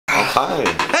Hi.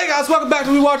 Hey guys, welcome back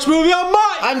to We Watch Movie. I'm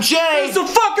Mike. I'm Jay. It's a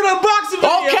fucking unboxing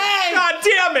video. Okay. God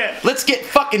damn it. Let's get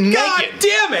fucking naked. God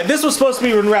damn it. This was supposed to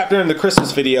be wrapped during the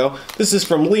Christmas video. This is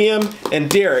from Liam and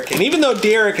Derek. And even though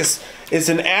Derek is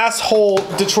an asshole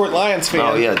Detroit Lions fan.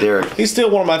 Oh yeah, Derek. He's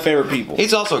still one of my favorite people.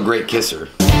 He's also a great kisser.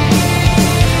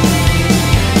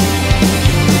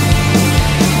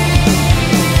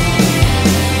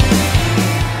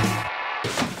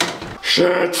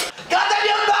 Shit.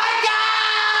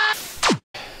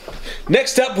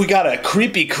 Next up, we got a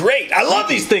creepy crate. I love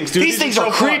these things, dude. These things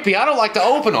are creepy. I don't like to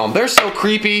open them. They're so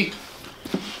creepy.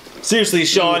 Seriously,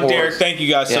 Sean, Derek, thank you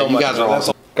guys so much. You guys are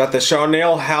awesome. Got the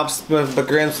Charnel House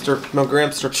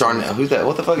McGramster. Charnel, who's that?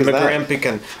 What the fuck is that?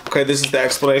 McGrampican. Okay, this is the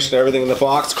explanation of everything in the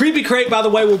box. Creepy Crate, by the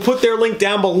way, we'll put their link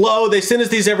down below. They send us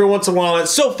these every once in a while, and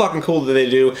it's so fucking cool that they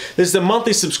do. This is a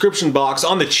monthly subscription box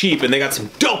on the cheap, and they got some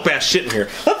dope-ass shit in here.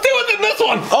 Let's do it in this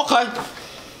one! Okay.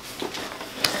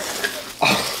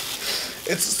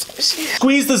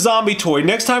 Squeeze the zombie toy.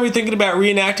 Next time you're thinking about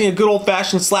reenacting a good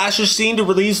old-fashioned slasher scene to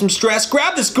relieve some stress,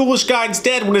 grab this ghoulish guy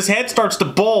instead. When his head starts to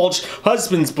bulge,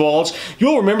 husband's bulge,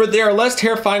 you'll remember there are less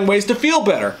terrifying ways to feel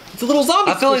better. It's a little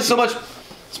zombie. I feel like so much. It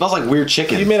smells like weird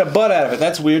chicken. You made a butt out of it.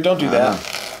 That's weird. Don't do that.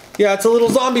 Yeah, it's a little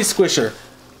zombie squisher.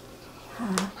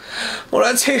 When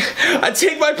I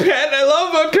take my pet, and I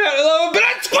love my pet, I love him, but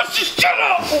I squish the shit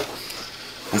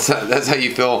out. That's how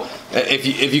you feel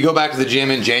if you go back to the gym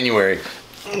in January.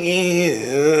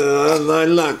 Yeah, I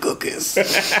like cookies.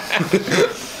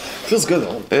 Feels good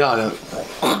though. Yeah, I know.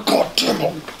 Oh, God damn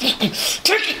it!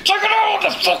 Take it out! The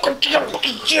fucking give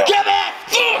it!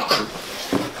 Fuck!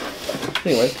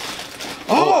 Anyway.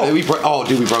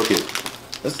 Dude, we broke it.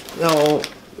 No,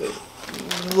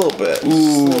 a little bit. Ooh.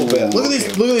 A little bit. Look at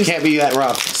these. Look at these. Can't be that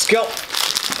rough.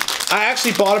 I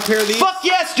actually bought a pair of these. Fuck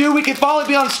yes, dude. We could probably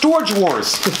be on Storage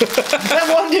Wars.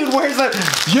 That one dude wears that.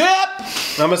 Yep.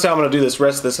 I'm gonna say I'm gonna do this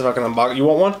rest of this if I can unbox. You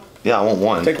want one? Yeah, I want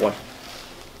one. Take one.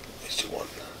 Here's one.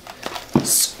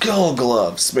 Skull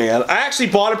gloves, man. I actually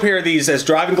bought a pair of these as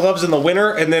driving gloves in the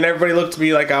winter, and then everybody looked at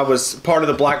me like I was part of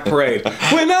the Black Parade.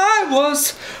 When I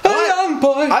was a young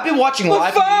boy. I've been watching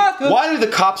live. Why do the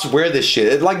cops wear this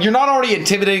shit? Like, you're not already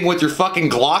intimidating with your fucking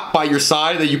Glock by your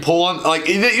side that you pull on. Like,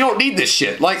 you don't need this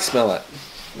shit. Like, smell it.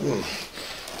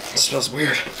 It smells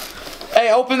weird.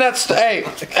 Hey, open that. Hey,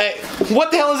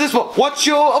 what the hell is this? What's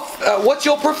your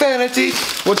profanity?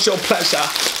 What's your pleasure?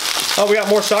 Oh, we got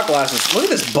more shot glasses. Look at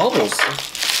this bubbles.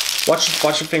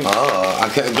 Watch your finger. Oh,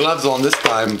 okay, gloves on this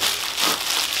time.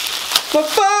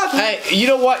 Hey, you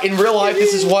know what? In real life,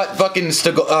 this is what fucking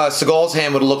Seagal's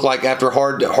hand would look like after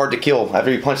hard to kill. After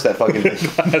you punch that fucking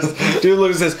thing. Dude,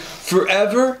 look at this.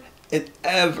 Forever and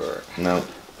ever. No.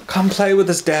 Come play with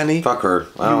us, Danny. Fuck her.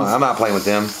 I'm not playing with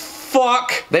them.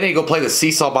 Fuck. They need to go play the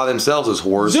seesaw by themselves, those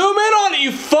whores. Zoom in on it,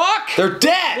 you fuck. They're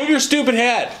dead. Move your stupid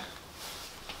head.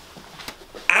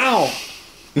 Ow.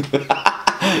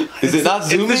 Is it not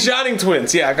zooming? It's the Shining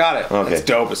Twins. Yeah, I got it. Okay. It's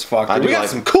dope as fuck. We got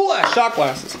some cool ass shot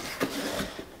glasses.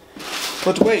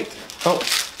 But wait. Oh.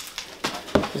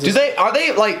 Are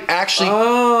they like actually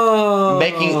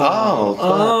making?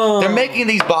 They're making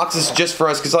these boxes just for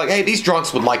us because like, hey, these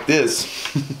drunks would like this.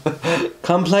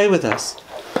 Come play with us.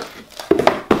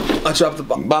 I dropped the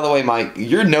box. By the way, Mike,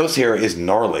 your nose hair is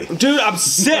gnarly. Dude, I'm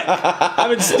sick. I've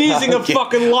been sneezing a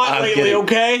fucking lot lately.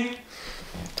 Okay.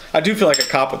 I do feel like a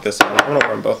cop with this on. I'm gonna wear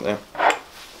them both now.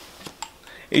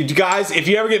 You guys, if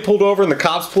you ever get pulled over and the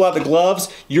cops pull out the gloves,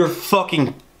 you're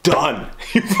fucking done.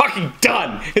 You're fucking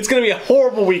done. It's gonna be a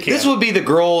horrible weekend. This would be the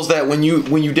girls that when you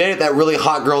dated that really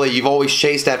hot girl that you've always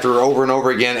chased after over and over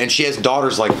again, and she has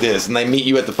daughters like this, and they meet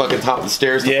you at the fucking top of the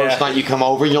stairs the first night you come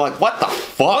over, and you're like, what the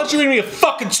fuck? Why don't you read me a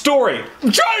fucking story?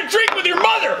 I'm trying to drink with your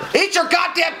mother! Eat your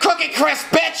goddamn Cookie Crisp,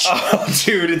 bitch! Oh,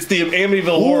 dude, it's the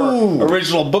Amityville Horror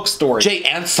original book story. Jay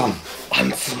Anson.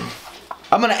 I'm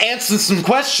gonna answer some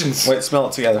questions. Wait, smell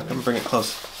it together. I'm gonna bring it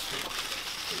close.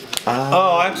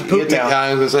 Oh, I have to poop now.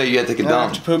 I was gonna say you had to take a dump. I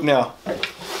have to poop now.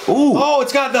 Ooh. Oh,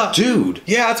 it's got the dude.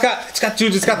 Yeah, it's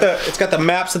got the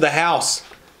maps of the house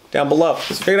down below.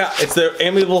 Check it out. It's the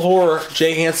Amityville Horror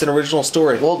Jay Hansen original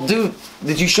story. Well, dude,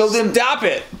 did you show them? Stop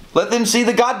it. Let them see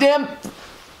the goddamn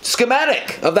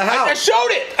schematic of the house. I showed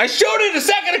it. I showed it a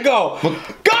second ago.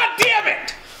 God damn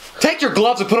it. Take your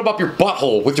gloves and put them up your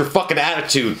butthole with your fucking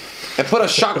attitude, and put a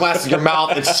shot glass in your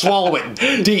mouth and swallow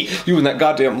it deep. You and that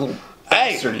goddamn little.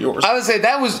 Hey, I would say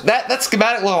that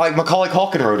schematic looked like Macaulay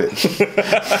Culkin wrote it.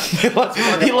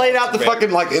 He laid out the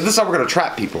fucking like. This is how we're gonna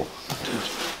trap people.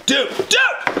 Dude.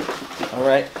 All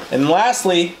right, and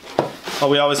lastly,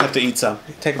 we always have to eat some.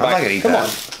 Take a bite. I'm not gonna eat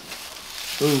that.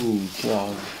 Ooh,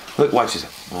 wow. Look, watch this.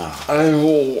 I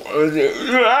will.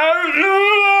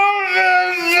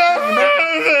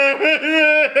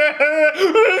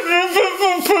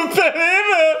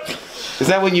 Is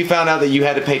that when you found out that you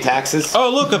had to pay taxes? Oh,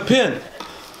 look, a pin.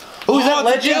 Oh, is that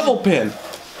Legend? Devil pin.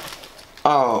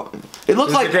 Oh, it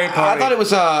looks like I thought it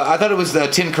was. I thought it was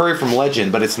Tim Curry from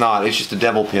Legend, but it's not. It's just a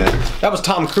devil pin. That was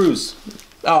Tom Cruise.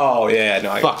 Oh yeah, no,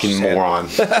 I fucking moron.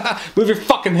 Move your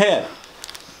fucking head.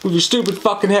 Move your stupid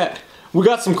fucking head. We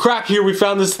got some crack here. We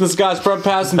found this in this guy's front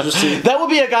passenger seat. That would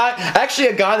be a guy. Actually,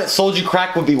 a guy that sold you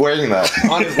crack would be wearing that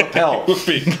on his lapel.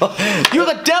 You're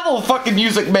the devil, fucking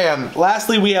music man.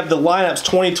 Lastly, we have the Lineups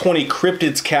 2020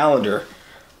 Cryptids calendar.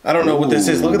 I don't know what this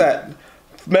is. Look at that.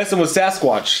 Messing with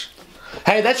Sasquatch.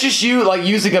 Hey, that's just you, like,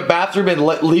 using a bathroom and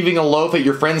leaving a loaf at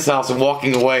your friend's house and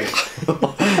walking away.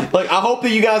 Like, I hope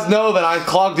that you guys know that I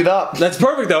clogged it up. That's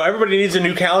perfect, though. Everybody needs a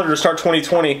new calendar to start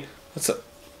 2020.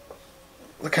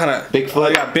 What kind of Bigfoot?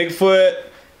 You got Bigfoot.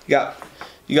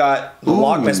 You got the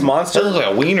Loch Ness Monster. That looks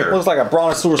like a wiener. Looks like a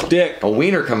brontosaurus dick. A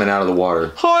wiener coming out of the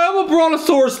water. Hi, I'm a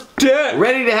brontosaurus dick.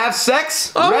 Ready to have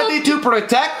sex? Ready to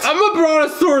protect? I'm a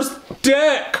brontosaurus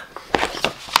dick.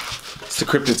 It's the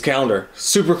Cryptids calendar.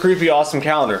 Super creepy, awesome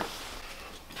calendar.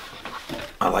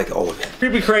 I like all of it.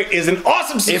 Creepy Crate is an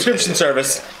awesome subscription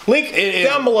service. Link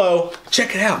down below.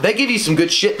 Check it out. They give you some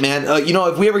good shit, man. You know,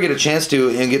 if we ever get a chance to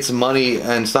and get some money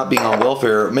and stop being on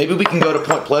welfare, maybe we can go to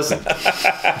Point Pleasant.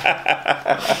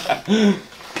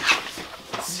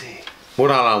 Let's see. We're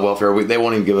not on welfare. They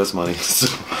won't even give us money. So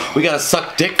we gotta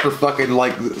suck dick for fucking,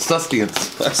 like,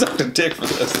 sustenance. I sucked a dick for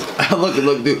this.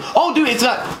 Look, dude. Oh, dude, it's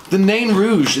got the Nain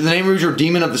Rouge. The Nain Rouge, or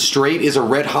Demon of the Strait, is a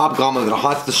red hobgoblin that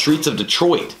haunts the streets of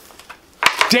Detroit.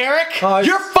 Derek,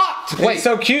 you're fucked! Wait, it's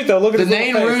so cute though. Look at the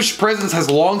Nain Rouge presence has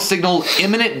long signaled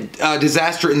imminent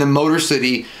disaster in the Motor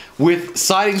City, with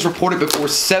sightings reported before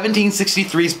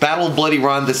 1763's Battle of Bloody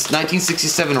Run, the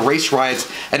 1967 race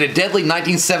riots, and a deadly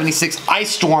 1976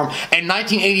 ice storm and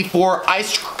 1984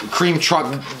 ice cream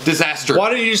truck disaster. Why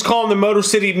didn't you just call him the Motor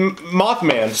City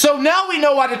Mothman? So now we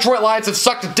know why Detroit Lions have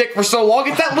sucked a dick for so long.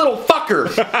 It's that little fucker.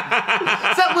 It's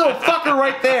that little fucker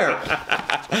right there.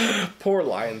 Poor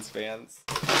Lions fans.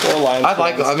 Poor Lions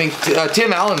fans. I mean,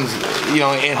 Tim Allen's, you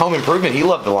know, in Home Improvement, he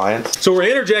loved the Lions. So we're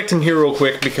interjecting here real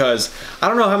quick because I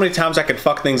don't know how many times I could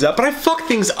fuck things up, but I fuck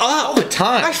things up all the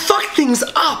time. I fuck things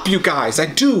up, you guys. I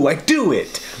do it.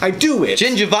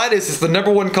 Gingivitis is the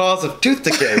 #1 cause of tooth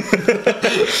decay.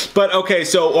 But okay,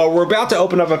 so we're about to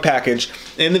open up a package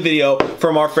in the video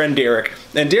from our friend Derek,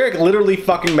 and Derek literally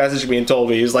fucking messaged me and told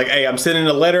me, he's like, hey, I'm sending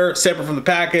a letter separate from the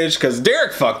package because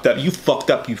Derek fucked up. You fucked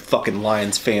up, you fucking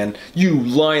Lions fan. You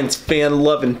Lions fan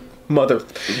loving mother.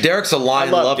 Derek's a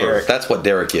lion lover. Derek. That's what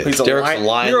Derek is. He's Derek's a lion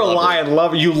lover. You're a lion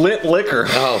lover. You lit liquor.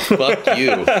 Oh, fuck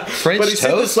you. French But he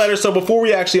sent this letter, so before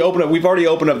we actually open it, we've already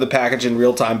opened up the package in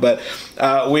real time, but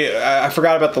I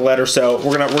forgot about the letter, so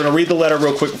we're gonna read the letter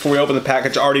real quick before we open the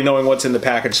package, already knowing what's in the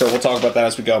package, so we'll talk about that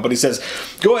as we go. But he says,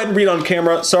 go ahead and read on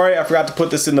camera. Sorry, I forgot to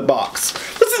put this in the box.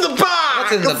 What's in the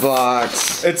box? What's in the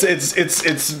box? It's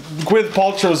Gwyneth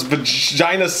Paltrow's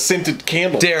vagina-scented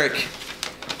candle. Derek.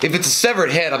 If it's a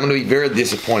severed head, I'm going to be very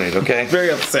disappointed, okay?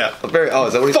 Very upset. Oh,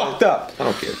 is that what he said? Fucked up. I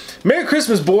don't care. Merry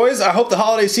Christmas, boys. I hope the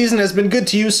holiday season has been good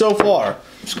to you so far.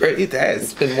 It's great. It has.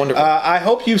 It's been wonderful. I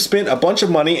hope you've spent a bunch of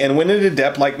money and went into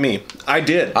debt like me. I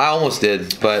did. I almost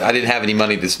did, but I didn't have any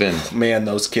money to spend. Man,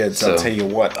 those kids, I'll tell you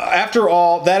what. After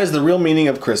all, that is the real meaning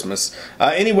of Christmas.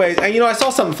 Anyways, you know, I saw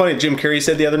something funny Jim Carrey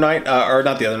said the other night, or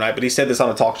not the other night, but he said this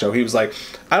on a talk show. He was like,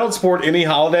 I don't support any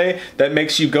holiday that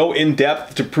makes you go in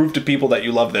depth to prove to people that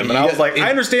you love them. And I was like,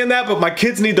 I understand that, but my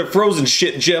kids need their frozen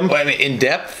shit, Jim. Well, I mean, in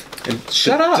depth?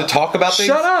 Shut up. To talk about things?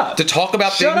 Shut up. To talk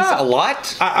about things a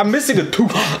lot? I'm missing a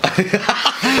tooth.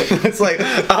 It's like,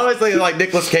 I always think like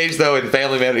Nicolas Cage though in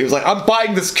Family Man. He was like, I'm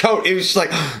buying this coat. He was just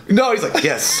like, no. He's like,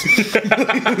 yes.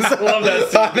 I love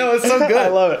that scene. I know, it's so good. I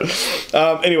love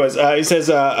it. Anyways, he says,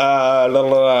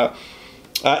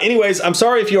 anyways, I'm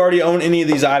sorry if you already own any of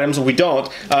these items. We don't.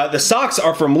 The socks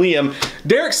are from Liam.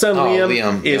 Derek's son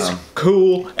Liam is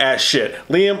cool as shit.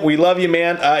 Liam, we love you,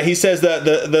 man. He says that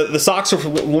the socks are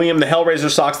from Liam, the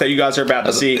Hellraiser socks that you guys are about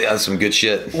to see. That's some good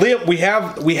shit. Liam, we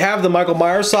have the Michael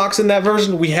Myers socks in that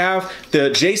version. We have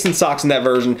the Jason socks in that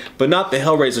version, but not the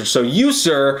Hellraiser. So you,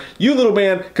 sir, you little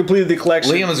man, completed the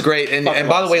collection. Liam is great. And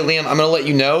by the way, Liam, I'm going to let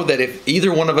you know that if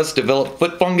either one of us develop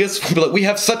foot fungus, we'll be like, we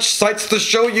have such sights to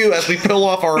show you as we peel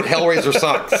off our Hellraiser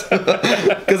socks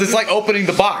because it's like opening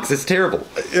the box. It's terrible.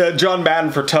 John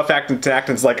Madden for Tough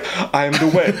Acton's like, I am the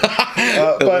way.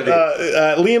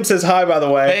 Liam says hi, by the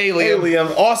way. Hey, Liam. Hey,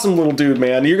 Liam. Awesome little dude,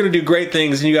 man. You're going to do great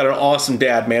things, and you got an awesome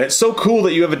dad, man. It's so cool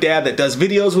that you have a dad that does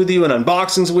videos with you and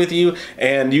unboxings with you,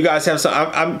 and you guys have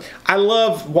some. I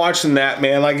love watching that,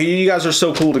 man. Like, you guys are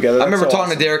so cool together. I remember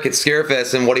talking to Derek at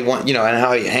Scarefest and what he wants, you know, and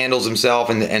how he handles himself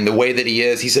and the way that he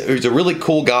is. He's a really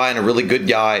cool guy and a really good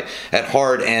guy at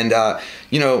heart. And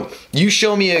you know, you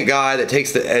show me a guy that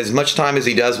takes as much time as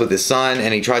he does with his son,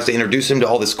 and he tries to introduce him to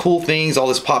all this cool things, all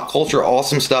this pop culture,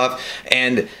 awesome stuff,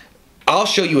 and I'll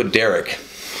show you a Derek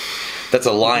that's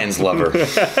a Lions lover.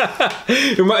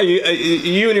 You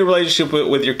and your relationship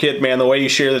with your kid, man, the way you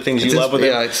share the things you love with him.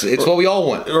 Yeah, it's what we all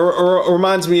want.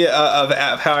 Reminds me of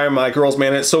how I am my girls,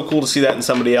 man. It's so cool to see that in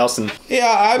somebody else. And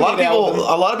yeah, a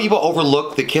lot of people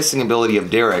overlook the kissing ability of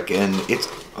Derek, and it's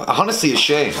honestly a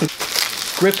shame.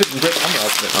 Grip it and grip it. I'm gonna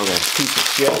open it. Okay. Piece of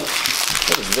shit.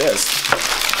 What is this?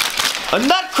 A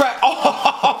nutcracker!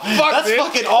 Oh, fuck! That's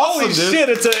fucking awesome, Holy dude. shit!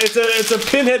 It's a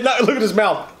pinhead nut. Look at his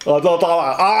mouth.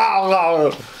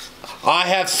 I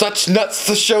have such nuts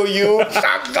to show you.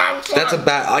 That's a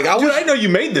bad. Like, Dude, I didn't know you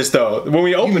made this though. When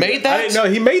we opened, you made that? I didn't know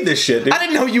he made this shit, dude. I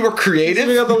didn't know you were creative.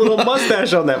 We got the little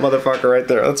mustache on that motherfucker right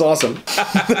there. That's awesome.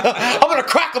 I'm gonna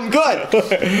crack him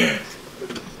good.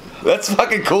 That's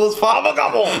fucking cool as fuck. Gobble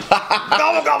gobble.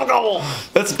 Gobble gobble gobble.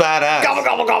 That's badass. Gobble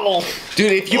gobble gobble.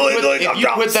 Dude, if you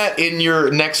put that in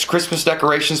your next Christmas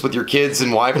decorations with your kids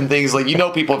and wife and things, like, you know,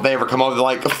 people, if they ever come over, they're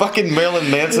like, fucking Marilyn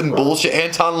Manson bullshit,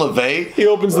 Anton LaVey. He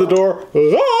opens the door.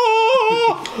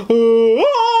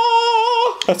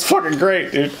 That's fucking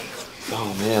great, dude.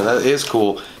 Oh man, that is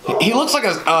cool. He looks like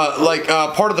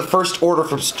a part of the First Order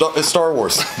from Star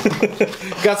Wars.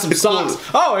 Got some socks.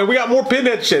 Cool. Oh, and we got more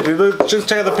Pinhead shit. Just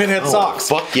check out the Pinhead socks.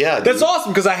 Fuck yeah, dude. That's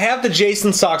awesome because I have the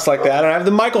Jason socks like that, and I have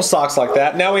the Michael socks like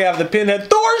that. Now we have the Pinhead.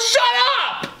 Thor, shut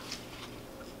up!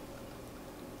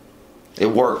 It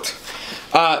worked.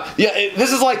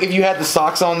 This is like if you had the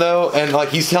socks on though, and like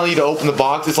he's telling you to open the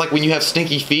box. It's like when you have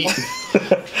stinky feet.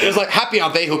 It's like, happy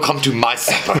are they who come to my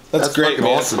supper. That's great,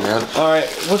 fucking awesome, man. All right,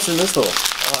 what's in this little?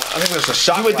 I think there's a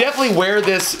shot. You would definitely wear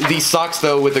these socks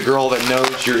though with a girl that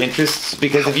knows your interests,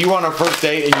 because if you were on a first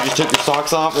date and you just took your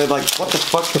socks off, they're like, what the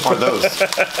fuck are those?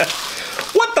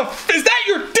 What the? Is that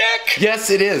your dick? Yes,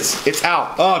 it is. It's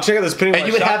out. Oh, check out this penny. And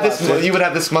you would have this. You would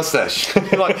have this mustache.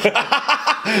 Like,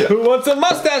 who wants a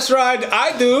mustache ride?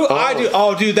 I do. Oh. I do.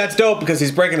 Oh, dude, that's dope because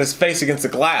he's breaking his face against the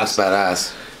glass.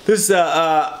 That's badass. This is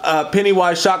a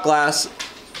Pennywise shot glass.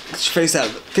 Get your face out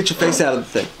of it. Get your face out of the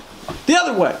thing. The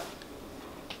other way.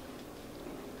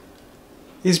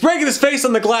 He's breaking his face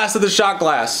on the glass of the shot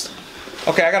glass.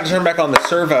 Okay, I gotta turn back on the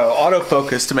servo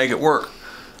autofocus to make it work.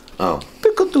 Oh.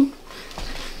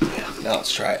 Yeah, now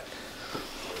let's try it.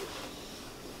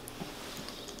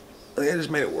 I just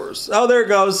made it worse. Oh, there it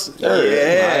goes.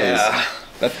 Yeah.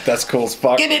 Nice. That's cool as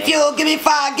fuck. Give me fuel, give me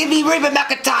fire, give me Reba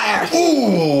McEntire.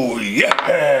 Ooh,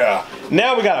 yeah.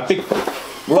 Now we got a big...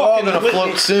 We're all gonna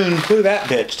float soon. Look at that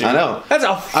bitch, dude. I know. That's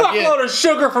a fuckload of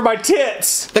sugar for my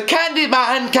tits. The candy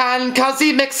man can, cause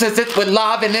he mixes it with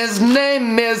love, and his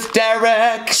name is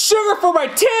Derek. Sugar for my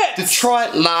tits.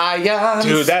 Detroit Lions.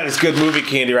 Dude, that is good movie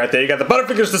candy right there. You got the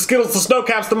Butterfingers, the Skittles, the Snow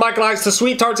Caps, the Michael Ice, the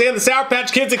Sweet Tarts, and the Sour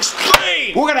Patch Kids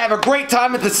Extreme. We're gonna have a great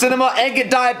time at the cinema and get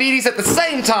diabetes at the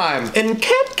same time. And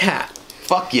Kit Kat.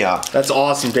 Fuck yeah. That's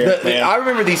awesome, Derek, man. I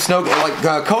remember these snow,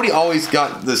 like Cody always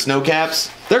got the snow caps.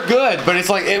 They're good, but it's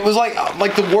like, it was like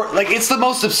it's the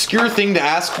most obscure thing to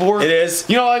ask for. It is.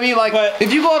 You know what I mean? Like,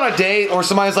 if you go on a date or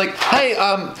somebody's like, hey,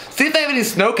 see if they have any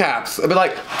snow caps. I'd be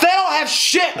like, they don't have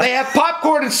shit. They have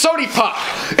popcorn and soda pop.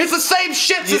 It's the same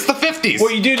shit since the 50s.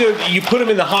 What you do, you put them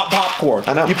in the hot popcorn.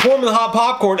 I know. You pour them in the hot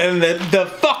popcorn, and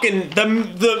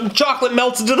the chocolate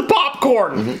melts into the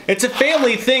popcorn. Mm-hmm. It's a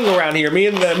family thing around here. Me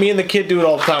and the kid do it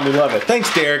all the time. We love it.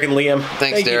 Thanks, Derek and Liam.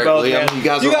 Thanks, Derek, Liam. Man.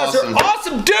 You guys are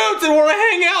awesome dudes and want to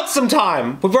hang out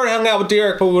sometime. We've already hung out with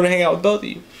Derek, but we want to hang out with both of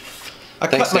you.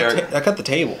 Thanks, Derek. I cut the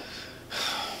table.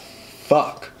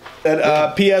 Fuck.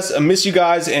 And P.S. I miss you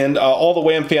guys and all the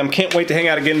Wham fam. Can't wait to hang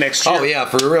out again next year. Oh yeah,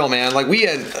 for real, man. Like, we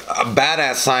had a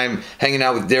badass time hanging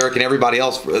out with Derek and everybody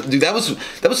else. Dude, that was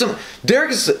some.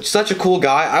 Derek is such a cool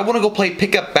guy. I want to go play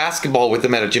pickup basketball with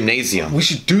him at a gymnasium. We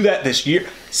should do that this year.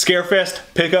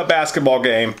 Scarefest pickup basketball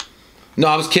game. No,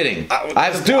 I was kidding.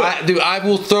 Dude, I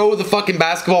will throw the fucking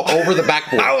basketball over the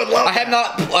backboard. I would love that. I have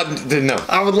not... no.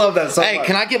 I would love that so much. Hey,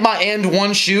 can I get my and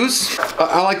one shoes?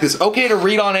 I like this. Okay to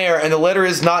read on air, and the letter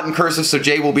is not in cursive, so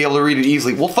Jay will be able to read it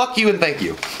easily. Well, fuck you and thank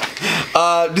you.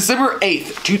 December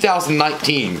 8th,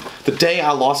 2019, the day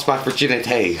I lost my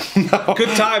virginity.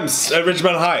 Good times at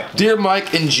Ridgemont High. Dear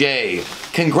Mike and Jay,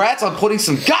 congrats on putting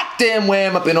some goddamn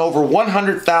wham up in over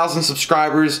 100,000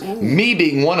 subscribers, me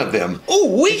being one of them.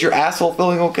 Ooh, Is your asshole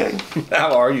feeling okay?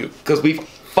 How are you? Because we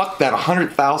fucked that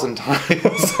 100,000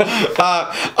 times.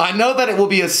 I know that it will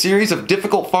be a series of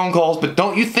difficult phone calls, but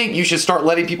don't you think you should start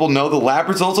letting people know the lab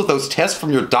results of those tests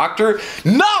from your doctor?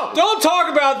 No! Don't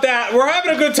talk about that. We're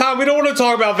having a good time. We don't want to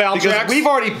talk about Valtrex. Because we've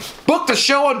already booked a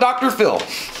show on Dr. Phil.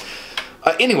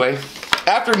 Anyway,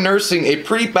 after nursing a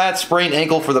pretty bad sprained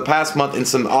ankle for the past month and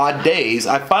some odd days,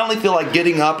 I finally feel like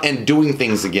getting up and doing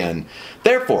things again.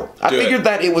 Therefore, I figured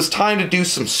that it was time to do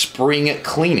some spring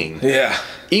cleaning. Yeah.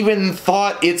 Even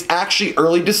thought it's actually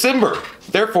early December.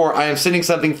 Therefore, I am sending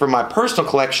something from my personal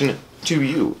collection to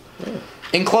you.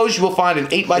 Enclosed, you will find an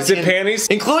 8x10. Is it panties?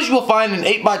 Enclosed, you will find an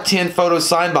 8x10 photo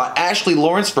signed by Ashley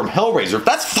Lawrence from Hellraiser.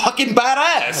 That's fucking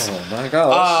badass. Oh my god.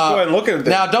 Let's just go ahead and look at this.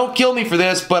 Now, don't kill me for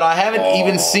this, but I haven't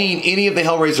even seen any of the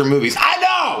Hellraiser movies. I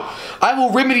know. I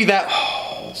will remedy that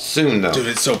soon, though. Dude,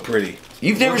 it's so pretty.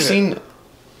 You've never seen?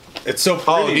 It's so pretty.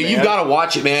 Oh, dude, you gotta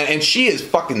watch it, man. And she is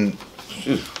fucking.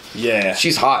 Yeah.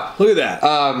 She's hot. Look at that.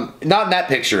 Not in that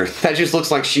picture. That just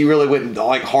looks like she really went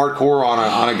like hardcore on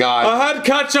a guy. I had to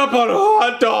catch up on a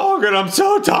hot dog and I'm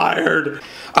so tired.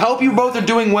 I hope you both are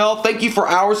doing well. Thank you for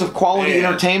hours of quality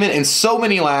entertainment and so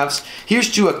many laughs. Here's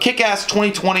to a kick-ass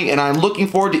 2020, and I'm looking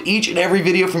forward to each and every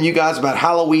video from you guys about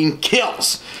Halloween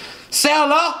kills. Say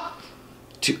hello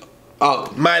to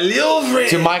my little friend.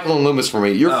 To Michael and Loomis for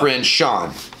me. Your friend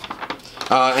Sean.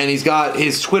 And he's got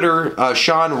his Twitter,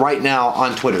 Sean Right Now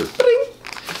on Twitter.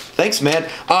 Thanks, man.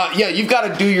 Yeah, you've got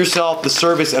to do yourself the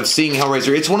service of seeing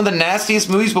Hellraiser. It's one of the nastiest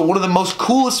movies, but one of the most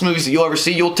coolest movies that you'll ever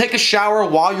see. You'll take a shower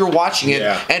while you're watching it,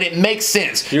 and it makes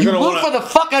sense. You look for the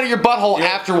fuck out of your butthole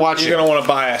after watching it. You're going to want to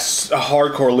buy a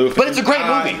hardcore loofah. But it's a great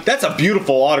movie. That's a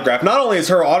beautiful autograph. Not only is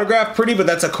her autograph pretty, but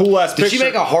that's a cool-ass picture. Did she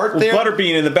make a heart there?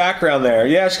 Butterbean in the background there.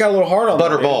 Yeah, she got a little heart on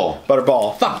Butterball.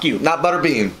 Butterball. Fuck you. Not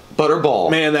Butterbean. Butterball.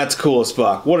 Man, that's cool as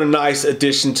fuck. What a nice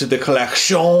addition to the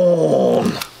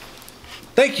collection.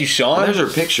 Thank you, Sean. Oh, there's her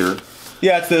picture.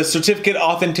 Yeah, it's the certificate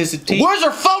authenticity. Where's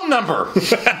her phone number?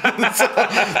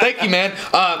 Thank you, man.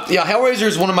 Yeah, Hellraiser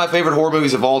is one of my favorite horror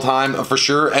movies of all time, for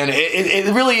sure. And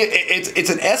it really, it's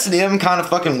an S&M kind of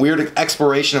fucking weird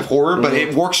exploration of horror, but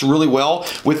it works really well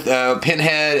with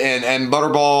Pinhead and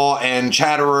Butterball and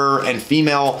Chatterer and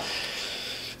Female.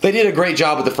 They did a great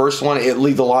job with the first one. It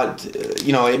leaves a lot,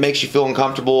 you know, it makes you feel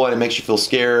uncomfortable and it makes you feel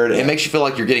scared. It makes you feel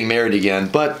like you're getting married again.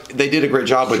 But they did a great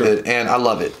job with it, and I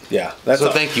love it. Yeah. So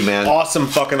thank you, man. Awesome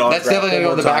fucking autograph. That's definitely going to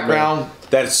go in the background.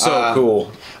 That's so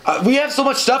cool. We have so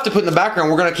much stuff to put in the background.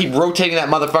 We're going to keep rotating that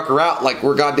motherfucker out like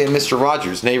we're goddamn Mr.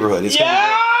 Rogers' Neighborhood. It's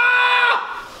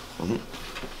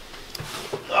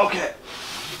Okay.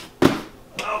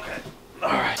 Okay. All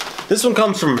right. This one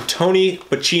comes from Tony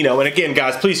Pacino. And again,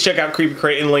 guys, please check out Creepy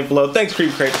Crate in the link below. Thanks,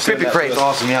 Creepy Crate. Creepy Crate's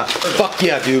awesome, yeah. Fuck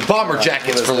yeah, dude. Bomber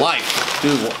jackets for life.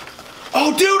 Dude.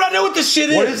 Oh, dude, I know what this shit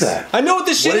is. What is that? I know what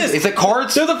this shit is. Is it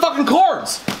cards? They're the fucking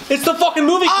cards. It's the fucking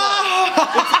movie cards.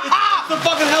 It's the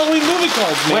fucking Halloween movie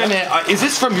cards, man. Wait a minute. Is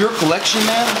this from your collection,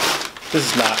 man? This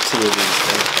is not two of these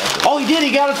things. Oh, he did.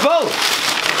 He got us both.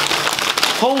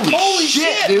 Holy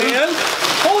shit, dude. Man.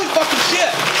 Holy fucking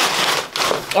shit.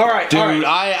 All right, dude.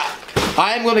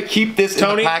 I am going to keep this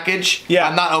in the package. Yeah.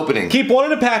 I'm not opening. Keep one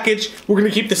in the package. We're going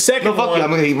to keep the second one. No, fuck you. I'm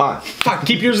going to eat mine. Fuck,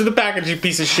 keep yours in the package, you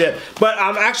piece of shit. But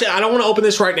actually, I don't want to open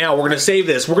this right now. We're going to save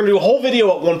this. We're going to do a whole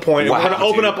video at one point. Wow, and we're going to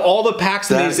open up all the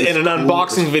packs of these in an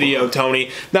unboxing video,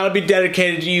 Tony. That'll be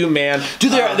dedicated to you, man.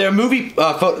 Dude, they're movie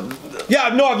yeah,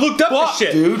 no, I've looked up this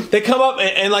shit. Dude. They come up,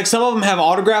 and like some of them have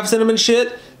autographs in them and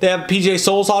shit. They have PJ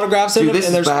Souls autographs in them. Dude,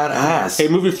 this is badass. Hey,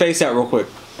 move your face out real quick.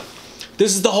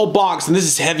 This is the whole box, and this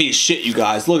is heavy as shit, you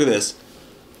guys. Look at this.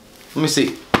 Let me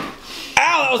see. Ow,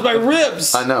 that was my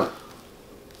ribs. I know.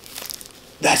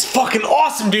 That's fucking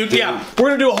awesome, dude. Yeah, we're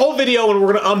gonna do a whole video, and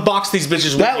we're gonna unbox these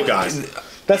bitches with you guys.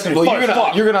 That's gonna be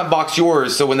fun. You're gonna unbox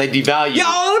yours, so when they devalue. Yeah,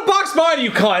 I'll unbox mine,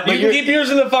 you cunt. You can keep yours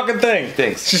in the fucking thing.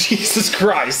 Thanks. Jesus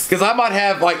Christ. Because I might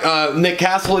have like Nick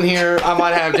Castle in here. I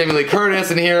might have Jamie Lee Curtis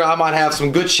in here. I might have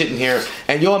some good shit in here,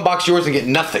 and you'll unbox yours and get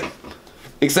nothing.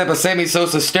 Except a Sammy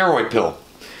Sosa steroid pill.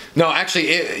 No,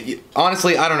 actually,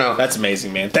 honestly, I don't know. That's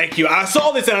amazing, man. Thank you. I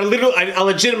saw this, and I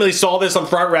legitimately saw this on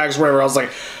Front Rags, wherever. I was like,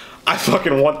 I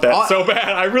fucking want that so bad.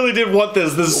 I really did want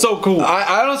this. This is so cool.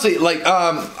 I honestly, like,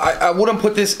 I wouldn't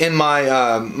put this in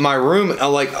my my room.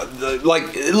 Like,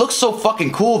 it looks so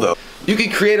fucking cool, though. You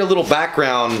can create a little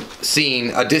background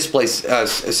scene, a display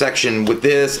section with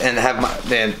this, and have my,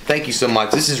 man, thank you so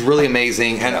much. This is really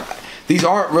amazing, and these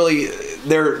aren't really,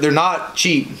 they're not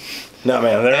cheap. No,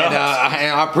 man, they're not.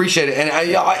 And I appreciate it. And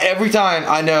every time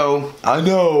I know,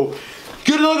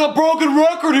 getting like a broken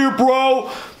record here, bro.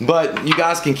 But you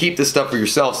guys can keep this stuff for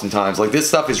yourself sometimes. Like, this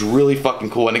stuff is really fucking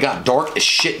cool. And it got dark as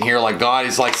shit in here. Like, God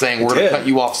is like saying, we're going to cut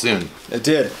you off soon. It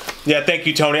did. Yeah, thank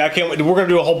you, Tony. I can't wait. We're going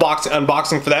to do a whole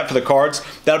unboxing for that, for the cards.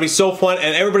 That'll be so fun.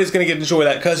 And everybody's going to get to enjoy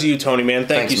that because of you, Tony, man.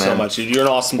 Thanks, you so much, dude. You're an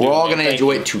awesome dude. We're all going to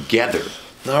enjoy it together.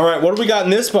 All right, what do we got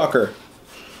in this fucker?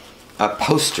 A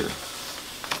poster.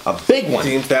 A big one.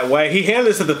 Seems that way. He handed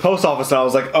this at the post office, and I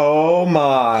was like, "Oh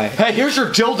my!" Hey, here's your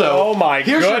dildo. Oh my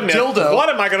here's goodness! Your dildo. What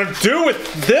am I gonna do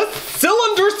with this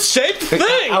cylinder-shaped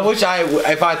thing? I wish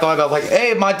if I thought about like,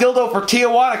 hey, my dildo for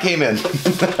Tijuana came in.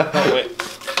 Oh, wait.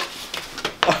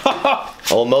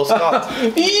 Almost got.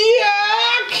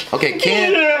 Yuck! Okay,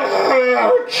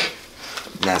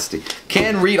 nasty.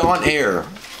 Can read on air.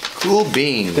 Cool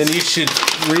beans. Then you should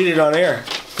read it on air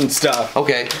and stuff.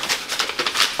 Okay.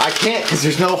 I can't because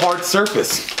there's no hard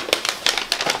surface.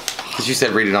 Because you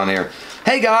said read it on air.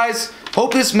 Hey guys,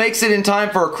 hope this makes it in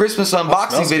time for a Christmas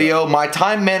unboxing video. My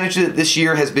time management this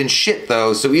year has been shit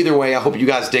though, so either way, I hope you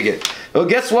guys dig it. Well,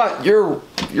 guess what? You're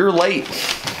late,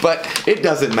 but it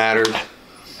doesn't matter.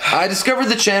 I discovered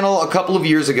the channel a couple of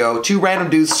years ago. Two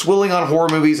random dudes swilling on horror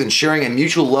movies and sharing a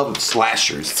mutual love of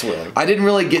slashers. Swilling. I didn't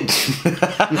really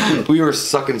get... we were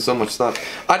sucking so much stuff.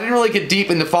 I didn't really get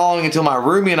deep into following until my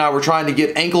roomie and I were trying to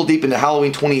get ankle deep into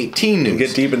Halloween 2018 news.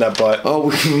 Get deep in that butt. Oh,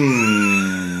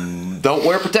 don't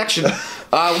wear protection.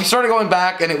 We started going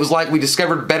back and it was like we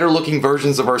discovered better looking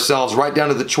versions of ourselves, right down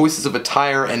to the choices of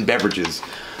attire and beverages.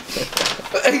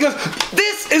 And he goes,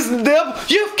 this is them.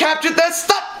 You've captured their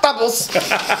stuff bubbles.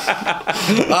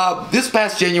 This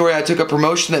past January, I took a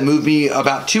promotion that moved me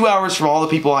about 2 hours from all the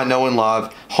people I know and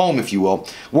love, home, if you will.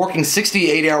 Working 60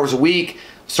 to 80 hours a week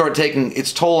started taking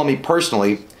its toll on me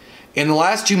personally. In the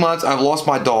last 2 months, I've lost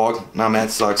my dog. Nah, man,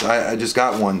 that sucks. I just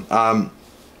got one. I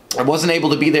wasn't able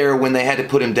to be there when they had to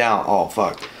put him down. Oh,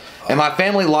 fuck. And my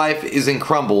family life is in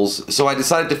crumbles, so I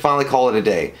decided to finally call it a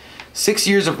day. 6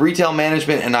 years of retail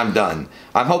management and I'm done.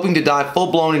 I'm hoping to dive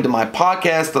full-blown into my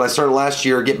podcast that I started last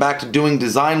year, get back to doing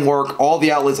design work, all the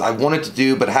outlets I've wanted to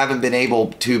do but haven't been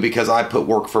able to because I put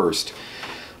work first.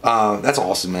 That's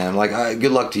awesome, man. Like,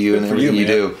 good luck to you and everything you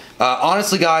do.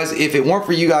 Honestly, guys, if it weren't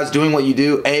for you guys doing what you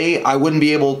do, A, I wouldn't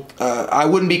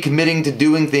be committing to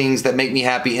doing things that make me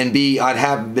happy, and B, I'd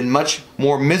have been much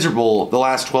more miserable the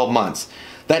last 12 months.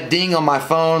 That ding on my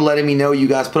phone letting me know you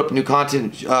guys put up new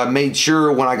content made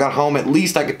sure when I got home at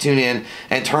least I could tune in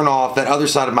and turn off that other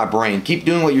side of my brain. Keep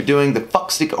doing what you're doing. The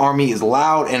Fuckstick Army is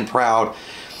loud and proud.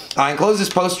 I enclosed this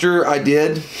poster I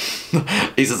did.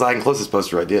 He says, I enclosed this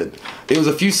poster I did. It was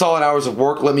a few solid hours of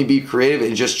work. Let me be creative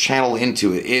and just channel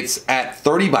into it. It's at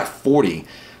 30 by 40.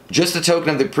 Just a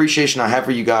token of the appreciation I have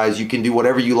for you guys. You can do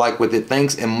whatever you like with it.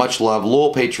 Thanks and much love.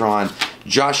 Loyal Patreon,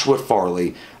 Joshua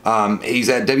Farley. He's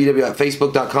at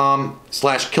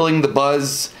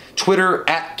www.facebook.com/killingthebuzz. Twitter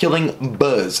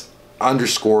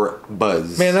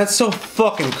 @killingbuzz_buzz. Man, that's so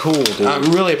fucking cool, dude. I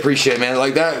really appreciate it, man.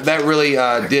 Like, that really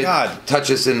did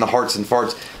touch us in the hearts and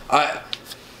farts.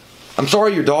 I'm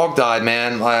sorry your dog died,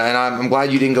 man, and I'm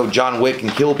glad you didn't go John Wick and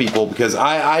kill people, because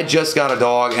I just got a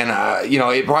dog, and you know,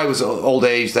 it probably was old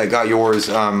age that got yours,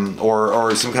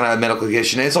 or some kind of medical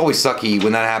condition. It's always sucky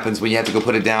when that happens, when you have to go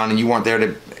put it down and you weren't there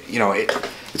to, you know,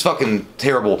 it's fucking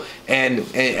terrible. And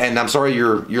I'm sorry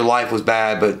your life was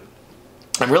bad, but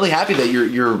I'm really happy that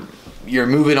you're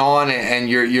moving on and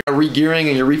you're re-gearing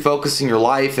and you're refocusing your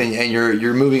life and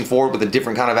you're moving forward with a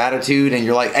different kind of attitude, and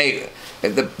you're like, hey,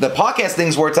 the podcast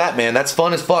thing's where it's at, man. That's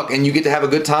fun as fuck, and you get to have a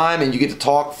good time and you get to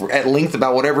talk at length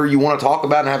about whatever you want to talk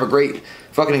about and have a great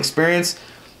fucking experience.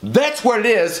 That's what it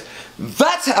is.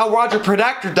 That's how Roger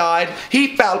Predactor died.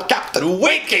 He found Captain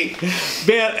Winky.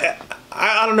 Man,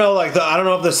 I don't know, like, I don't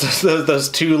know if this those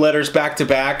two letters back to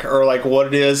back or like what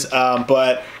it is,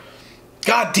 but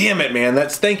God damn it, man.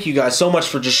 Thank you guys so much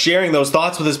for just sharing those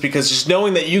thoughts with us, because just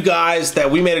knowing that you guys,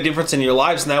 that we made a difference in your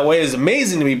lives in that way is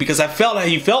amazing to me, because I felt how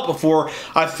you felt before.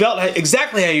 I felt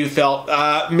exactly how you felt,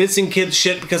 missing kids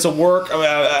shit because of work,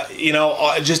 you know,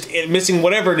 just missing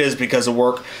whatever it is because of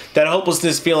work. That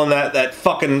hopelessness feeling, that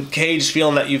fucking caged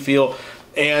feeling that you feel.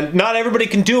 And not everybody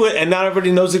can do it, and not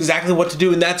everybody knows exactly what to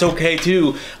do, and that's okay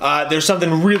too. There's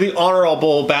something really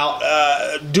honorable about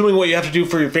doing what you have to do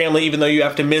for your family, even though you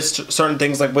have to miss certain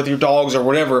things, like with your dogs or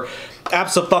whatever.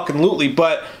 Absolutely.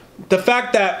 But the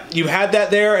fact that you had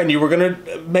that there, and you were gonna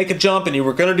make a jump, and you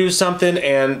were gonna do something,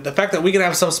 and the fact that we can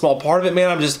have some small part of it, man,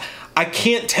 I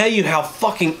can't tell you how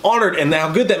fucking honored and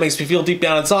how good that makes me feel deep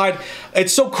down inside.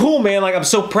 It's so cool, man. Like, I'm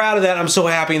so proud of that. I'm so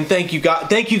happy, and thank you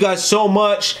guys so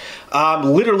much.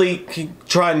 Literally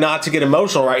trying not to get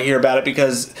emotional right here about it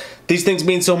because these things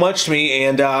mean so much to me,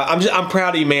 and I'm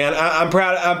proud of you, man. I'm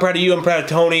proud of you. I'm proud of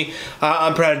Tony.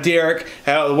 I'm proud of Derek.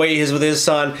 The way he is with his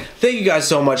son. Thank you guys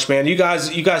so much, man. You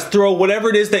guys throw whatever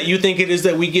it is that you think it is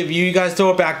that we give you. You guys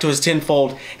throw it back to us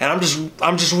tenfold, and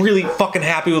I'm just really fucking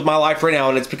happy with my life right now,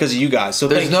 and it's because of you guys. So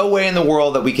there's no way in the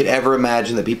world that we could ever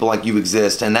imagine that people like you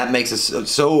exist, and that makes us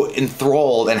so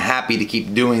enthralled and happy to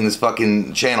keep doing this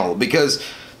fucking channel, because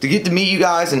to get to meet you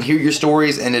guys and hear your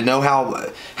stories and to know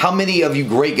how many of you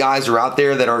great guys are out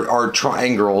there that are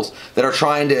trying, girls, that are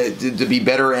trying to be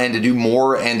better and to do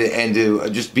more and to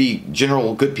just be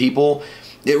general good people.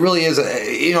 It really is,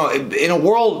 you know, in a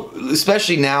world,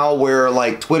 especially now where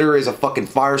like Twitter is a fucking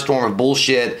firestorm of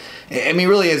bullshit. I mean,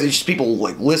 really is. It's just people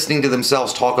like listening to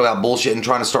themselves talk about bullshit and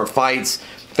trying to start fights.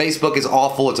 Facebook is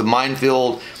awful. It's a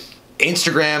minefield.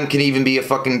 Instagram can even be a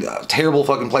fucking terrible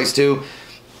fucking place too.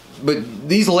 But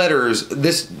these letters,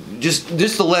 just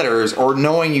the letters, or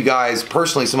knowing you guys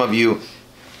personally, some of you,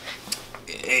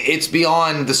 it's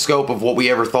beyond the scope of what we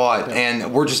ever thought,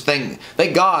 and we're just thank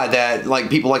God that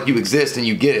like people like you exist and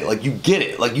you get it, like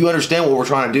you understand what we're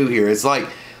trying to do here. It's like,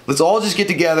 let's all just get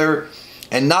together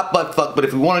and not butt fuck, but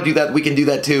if we want to do that, we can do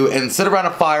that too, and sit around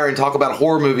a fire and talk about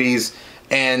horror movies.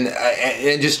 And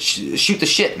just shoot the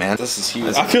shit, man. This is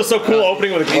huge. I feel so cool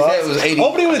opening with the gloves. It was 80.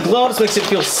 Opening with gloves makes it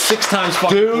feel 6 times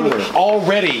fucking cooler. Dude,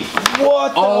 already.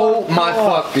 What the Oh my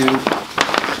fuck, dude.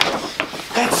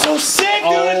 That's so sick,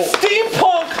 dude. It's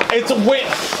steampunk. It's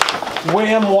a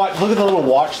wham watch. Look at the little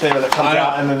watch there that comes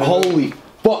out. And then holy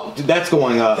fuck, dude, that's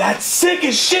going up. That's sick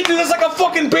as shit, dude. That's like a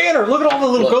fucking banner. Look at all the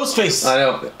little ghost faces. I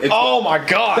know. Oh my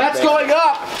god. That's going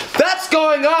up. That's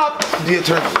going up.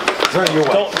 Turn your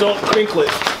way. Don't crinkle it.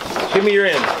 Give me your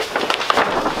end.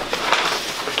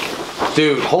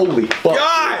 Dude, holy fuck.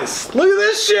 Guys, look at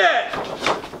this shit.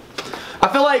 I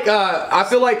feel like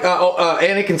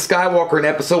Anakin Skywalker in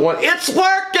episode 1. It's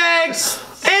working.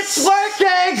 It's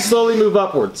working. Slowly move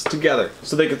upwards together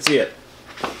so they can see it.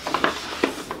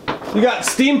 You got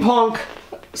steampunk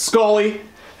Scully,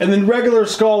 and then regular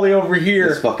Scully over here.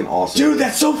 That's fucking awesome. Dude,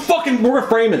 that's so fucking... We're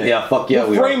framing it. Yeah, fuck yeah,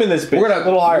 we're framing this bitch.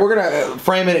 We're gonna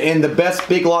frame it in the best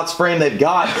Big Lots frame they've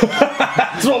got.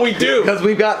 That's what we do. Because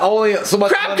we've got only so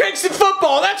much... Crab cakes in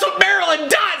football! That's what Maryland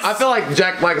does! I feel like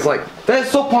Jack Black is like, that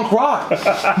is so punk rock.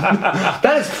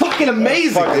 That is fucking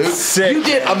amazing, dude. Sick. You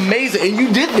did amazing. And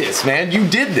you did this, man. You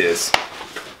did this.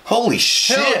 Holy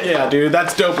shit. Hell yeah, dude.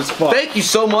 That's dope as fuck. Thank you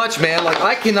so much, man. Like,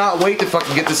 I cannot wait to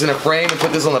fucking get this in a frame and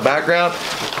put this on the background.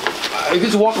 You can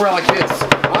just walk around like this.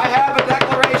 I have a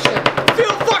declaration. I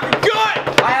feel fucking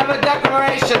good. I have a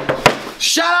declaration.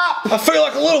 Shut up. I feel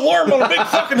like a little worm on a big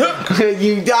fucking hook.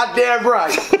 You goddamn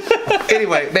right.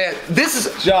 Anyway, man, this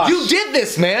is... Josh. You did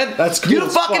this, man. That's cool. You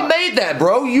fucking made that,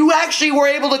 bro. You actually were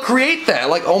able to create that.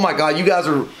 Like, oh my god, you guys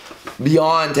are...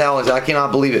 beyond talented. I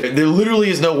cannot believe it. There literally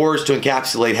is no words to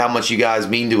encapsulate how much you guys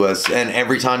mean to us, and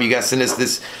every time you guys send us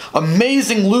this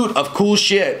amazing loot of cool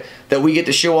shit that we get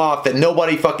to show off that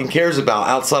nobody fucking cares about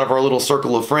outside of our little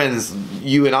circle of friends,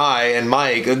 you and I and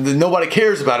Mike. Nobody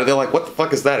cares about it. They're like, what the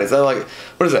fuck is that? Is that like,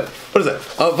 what is that? What is that?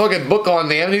 A fucking book on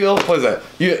the Amityville? What is that?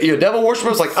 You a devil worshiper?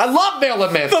 It's like, I love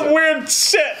Marilyn Manson. The weird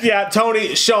shit. Yeah,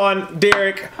 Tony, Sean,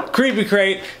 Derek, Creepy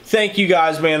Crate, thank you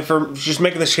guys, man, for just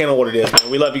making this channel what it is,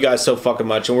 man. We love you guys so fucking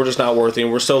much, and we're just not worthy,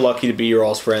 and we're so lucky to be your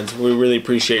all's friends. We really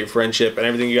appreciate your friendship and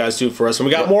everything you guys do for us. And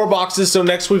we got more boxes, so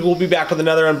next week we'll be back with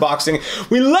another unboxing.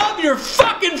 We love your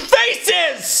fucking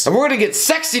faces! And we're gonna get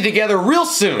sexy together real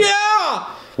soon. Yeah!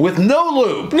 With no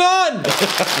lube. None!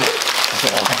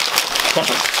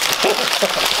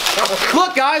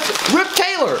 Look, guys, Rip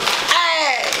Taylor.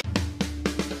 Hey!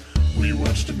 We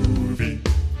watched a movie.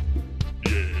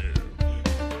 Yeah.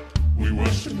 We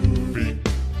watched a movie.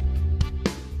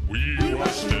 We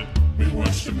watched it. We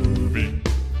watched a movie.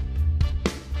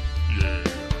 Yeah.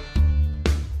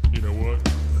 You know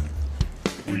what?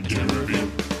 We did a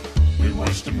review. We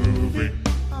watched a movie.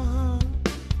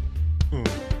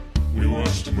 We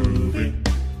watched a movie.